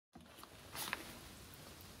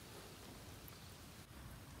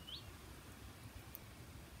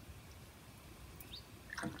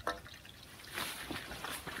Just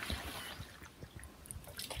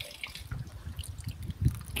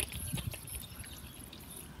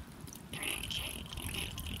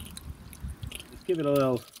give it a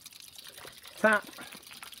little tap.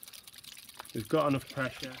 We've got enough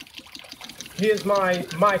pressure. Here's my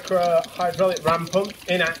micro hydraulic ram pump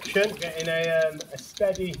in action, getting a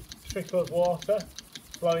steady trickle of water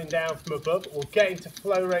flowing down from above. We'll get into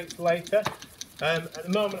flow rates later. At the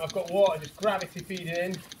moment I've got water just gravity feeding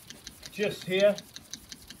in, just here,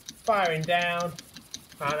 firing down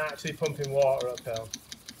and actually pumping water uphill.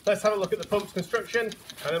 Let's have a look at the pump's construction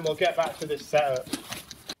and then we'll get back to this setup.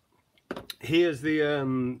 Here's the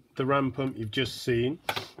ram pump you've just seen.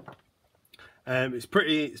 It's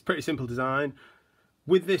pretty simple design.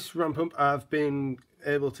 With this ram pump I've been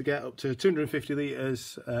able to get up to 250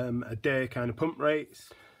 litres a day kind of pump rates.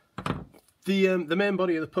 The main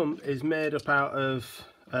body of the pump is made up out of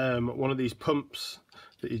one of these pumps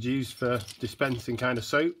that you'd use for dispensing kind of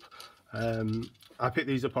soap. I picked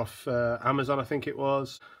these up off Amazon, I think it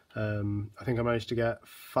was. I think I managed to get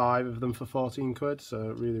 5 of them for 14 quid,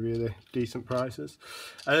 so really decent prices.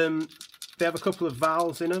 They have a couple of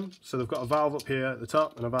valves in them, so they've got a valve up here at the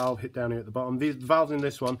top and a valve hit down here at the bottom. These valves in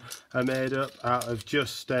this one are made up out of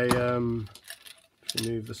just a,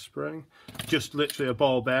 remove the spring, just literally a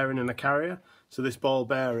ball bearing and a carrier. So this ball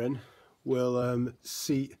bearing will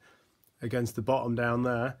seat against the bottom down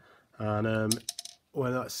there, and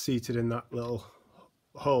when that's seated in that little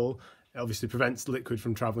hole, it obviously prevents liquid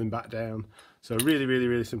from travelling back down. So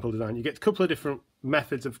really simple design. You get a couple of different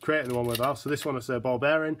methods of creating the one-way valve. So this one is a ball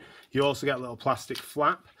bearing. You also get a little plastic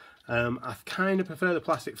flap. I kind of prefer the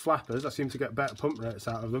plastic flappers. I seem to get better pump rates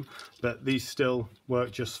out of them, but these still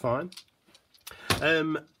work just fine.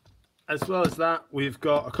 As well as that, we've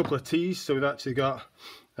got a couple of T's. So we've actually got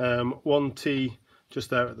one T just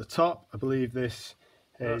there at the top. I believe this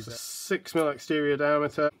is a 6mm exterior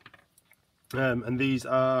diameter, and these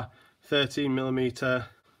are 13mm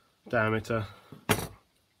diameter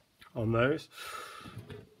on those.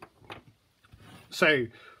 So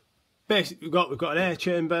basically we've got an air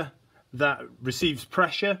chamber that receives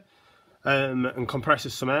pressure and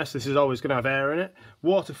compresses some air, so this is always going to have air in it.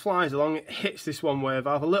 Water flies along, it hits this one-way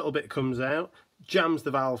valve, a little bit comes out, jams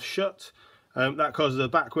the valve shut. That causes a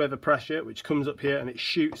back wave of pressure which comes up here and it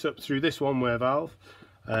shoots up through this one-way valve,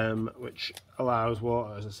 which allows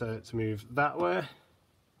water, as I said, to move that way.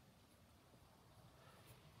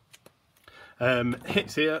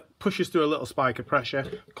 Hits here, pushes through a little spike of pressure,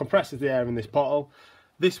 compresses the air in this bottle.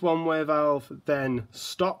 This one-way valve then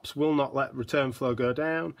stops, will not let return flow go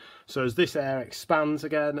down. So as this air expands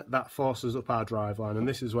again, that forces up our driveline, and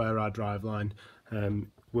this is where our driveline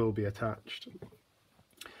will be attached.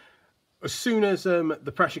 As soon as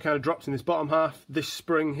the pressure kind of drops in this bottom half, this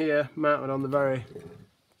spring here, mounted on the very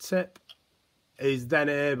tip, is then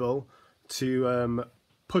able to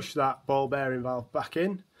push that ball bearing valve back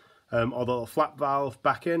in, or the little flap valve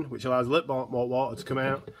back in, which allows a little more water to come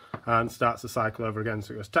out and starts the cycle over again.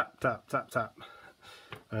 So it goes tap, tap, tap, tap.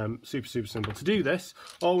 Super simple. To do this,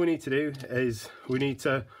 all we need to do is we need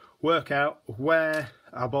to work out where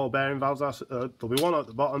our ball bearing valves are. There'll be one at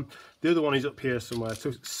the bottom, the other one is up here somewhere.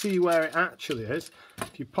 To see where it actually is,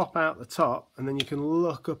 if you pop out the top and then you can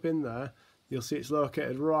look up in there, you'll see it's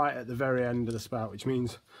located right at the very end of the spout, which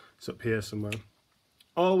means it's up here somewhere.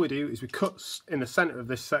 All we do is we cut in the centre of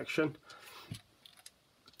this section.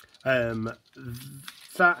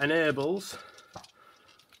 That enables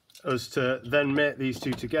us to then mate these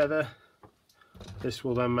two together. This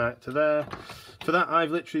will then mate to there. For that,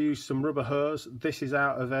 I've literally used some rubber hose. This is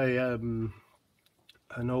out of an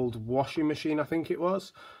old washing machine, I think it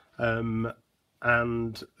was, and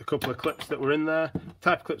a couple of clips that were in there. The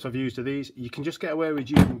type of clips I've used are these. You can just get away with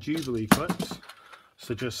using Jubilee clips,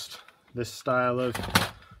 so just this style of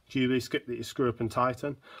Jubilee skip that you screw up and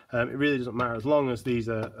tighten. It really doesn't matter as long as these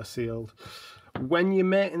are sealed. When you're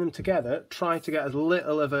mating them together, try to get as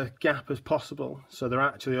little of a gap as possible so they're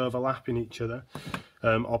actually overlapping each other,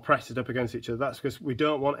 or pressed up against each other. That's because we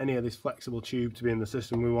don't want any of this flexible tube to be in the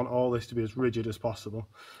system. We want all this to be as rigid as possible.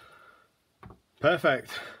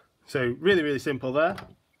 Perfect. So really simple there.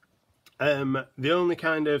 The only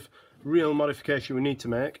kind of real modification we need to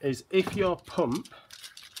make is if your pump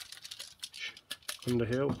under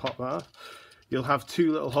here, we'll pop that off, you'll have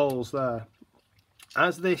two little holes there.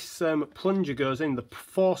 As this plunger goes in, the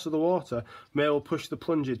force of the water may well push the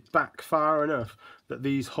plunger back far enough that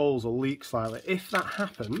these holes will leak slightly. If that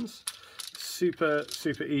happens, super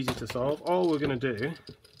easy to solve. All we're going to do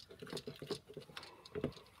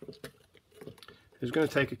is going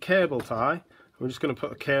to take a cable tie. We're just going to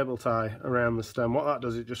put a cable tie around the stem. What that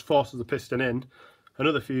does, it just forces the piston in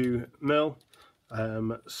another few mil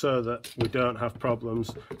so that we don't have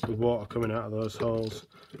problems with water coming out of those holes.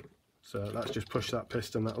 So let's just push that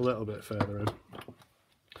piston that a little bit further in.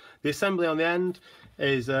 The assembly on the end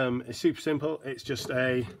is super simple. It's just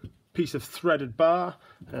a piece of threaded bar,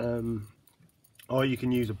 or you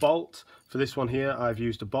can use a bolt. For this one here, I've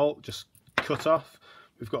used a bolt, just cut off.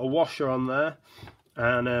 We've got a washer on there,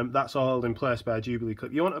 and that's all held in place by a Jubilee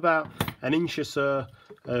clip. You want about an inch or so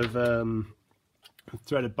of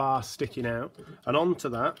threaded bar sticking out, and onto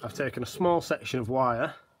that I've taken a small section of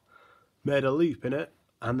wire, made a loop in it,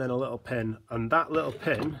 and then a little pin, and that little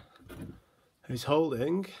pin is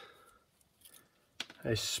holding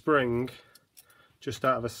a spring just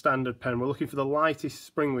out of a standard pen. We're looking for the lightest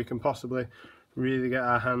spring we can possibly really get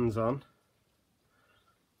our hands on,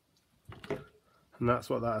 and that's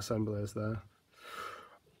what that assembly is there.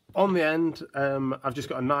 On the end, I've just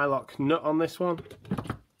got a nylock nut on this one.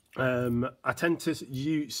 I tend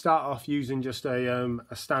to start off using just a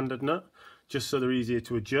standard nut, just so they're easier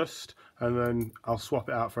to adjust, and then I'll swap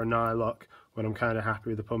it out for a nylock when I'm kind of happy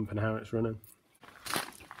with the pump and how it's running.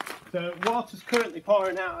 So water's currently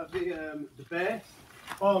pouring out of the base.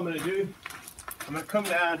 All I'm going to do, I'm going to come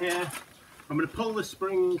down here, I'm going to pull the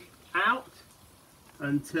spring out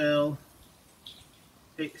until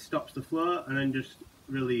it stops the flow, and then just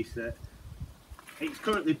release it. It's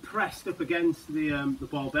currently pressed up against the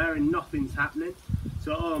ball bearing, nothing's happening.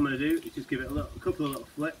 So all I'm going to do is just give it a couple of little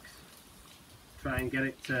flicks, try and get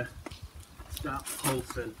it to start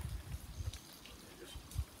pulsing. Just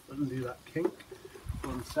undo that kink.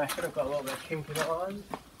 1 second, I've got a little bit of kink in the line.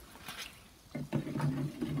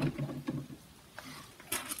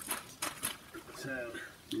 So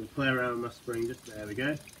we'll play around with my spring, just there we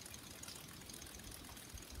go.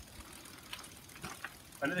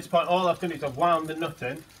 And at this point, all I've done is I've wound the nut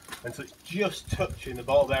in until it's just touching the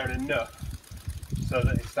ball bearing enough so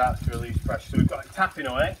that it starts to release pressure. So we've got it tapping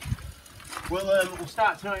away. We'll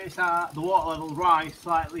start to notice the water level rise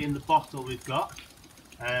slightly in the bottle we've got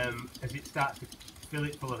as it starts to fill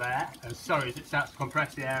it full of air. As it starts to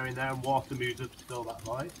compress the air in there and water moves up to fill that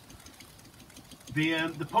void.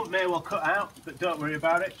 The pump may well cut out, but don't worry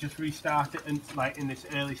about it. Just restart it, and like in this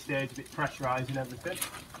early stage of it pressurising everything.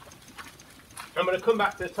 I'm going to come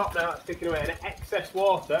back to the top now, sticking away any excess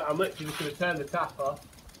water. I'm literally just going to turn the tap off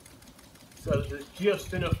so that there's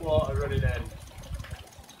just enough water running in.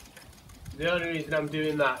 The only reason I'm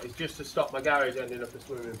doing that is just to stop my garage ending up a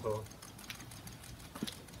swimming pool.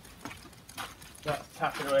 That's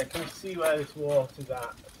tapping away. Can you see where this water's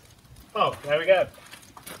at? Oh, there we go.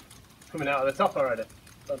 Coming out of the top already.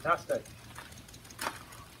 Fantastic. I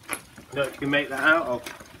don't know if you can make that out. I'll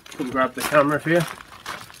come grab the camera for you.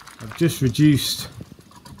 I've just reduced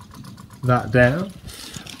that down.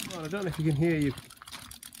 Well, I don't know if you can hear you.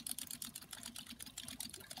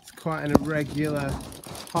 It's quite an irregular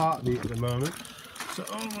heartbeat at the moment. So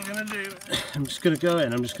all we're going to do, I'm just going to go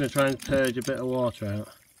in, I'm just going to try and purge a bit of water out.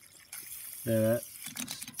 There,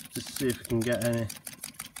 just see if we can get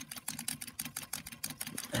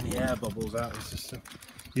any air bubbles out of the system.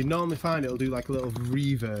 You'd normally find it'll do like a little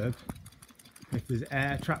reverb if there's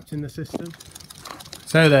air trapped in the system.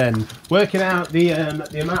 So then, working out the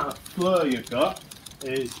amount of flow you've got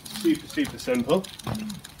is super simple.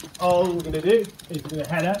 All we're going to do is we're going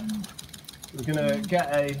to head up. We're going to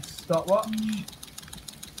get a stopwatch,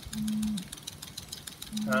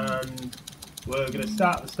 and we're going to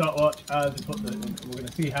start the stopwatch as we put we're going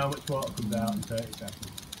to see how much water comes out in 30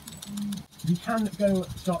 seconds. You can go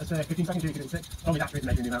start at 15 seconds, you can do 6. Probably that's really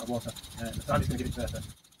measuring the amount of water. So I'm just going to give it first.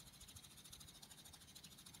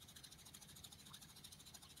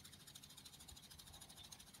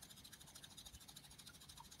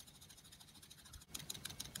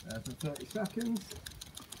 For 30 seconds.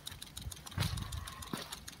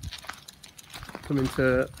 Coming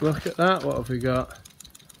to look at that, what have we got?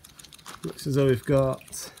 Looks as though we've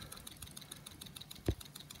got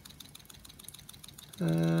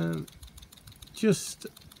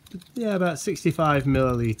about 65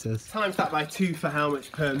 millilitres. Times that by 2 for how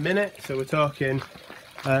much per minute, so we're talking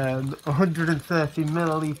 130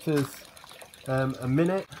 millilitres a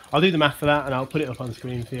minute. I'll do the math for that and I'll put it up on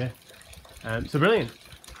screen for you. So brilliant.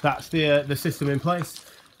 That's the system in place.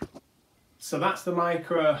 So that's the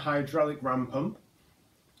micro hydraulic ram pump.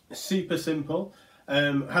 Super simple. Had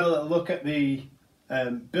a little look at the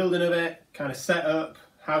building of it, kind of set up,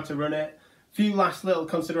 how to run it. Few last little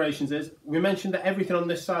considerations is, we mentioned that everything on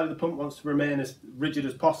this side of the pump wants to remain as rigid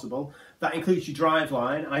as possible. That includes your drive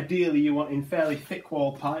line. Ideally you want in fairly thick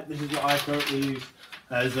wall pipe. This is what I currently use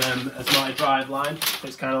as my drive line.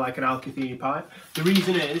 It's kind of like an Alcathene pipe. The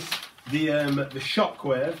reason is the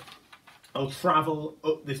shockwave will travel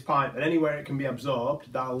up this pipe, and anywhere it can be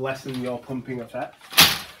absorbed, that'll lessen your pumping effect.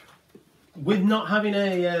 With not having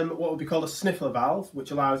a what would be called a sniffler valve,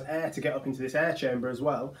 which allows air to get up into this air chamber as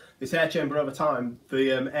well, this air chamber over time,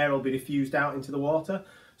 the air will be diffused out into the water.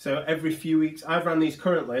 So every few weeks, I've run these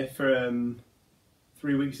currently for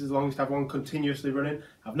 3 weeks, is the longest I've one continuously running.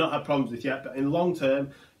 I've not had problems with it yet, but in long term,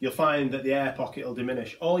 you'll find that the air pocket will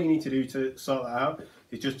diminish. All you need to do to sort that out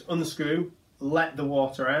is just unscrew, let the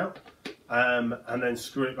water out, and then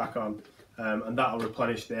screw it back on, and that'll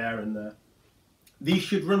replenish the air in there. These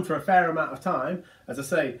should run for a fair amount of time. As I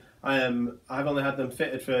say, I've only had them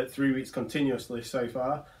fitted for 3 weeks continuously so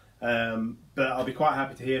far, but I'll be quite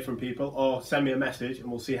happy to hear from people, or send me a message and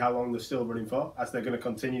we'll see how long they're still running for, as they're going to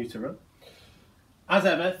continue to run. As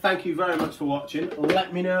ever, thank you very much for watching.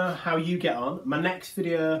 Let me know how you get on. My next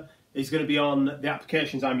video is going to be on the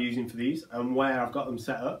applications I'm using for these and where I've got them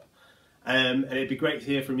set up. And it'd be great to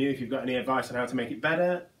hear from you if you've got any advice on how to make it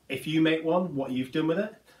better. If you make one, what you've done with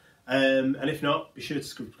it. And if not, be sure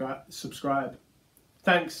to subscribe.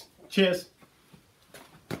 Thanks. Cheers.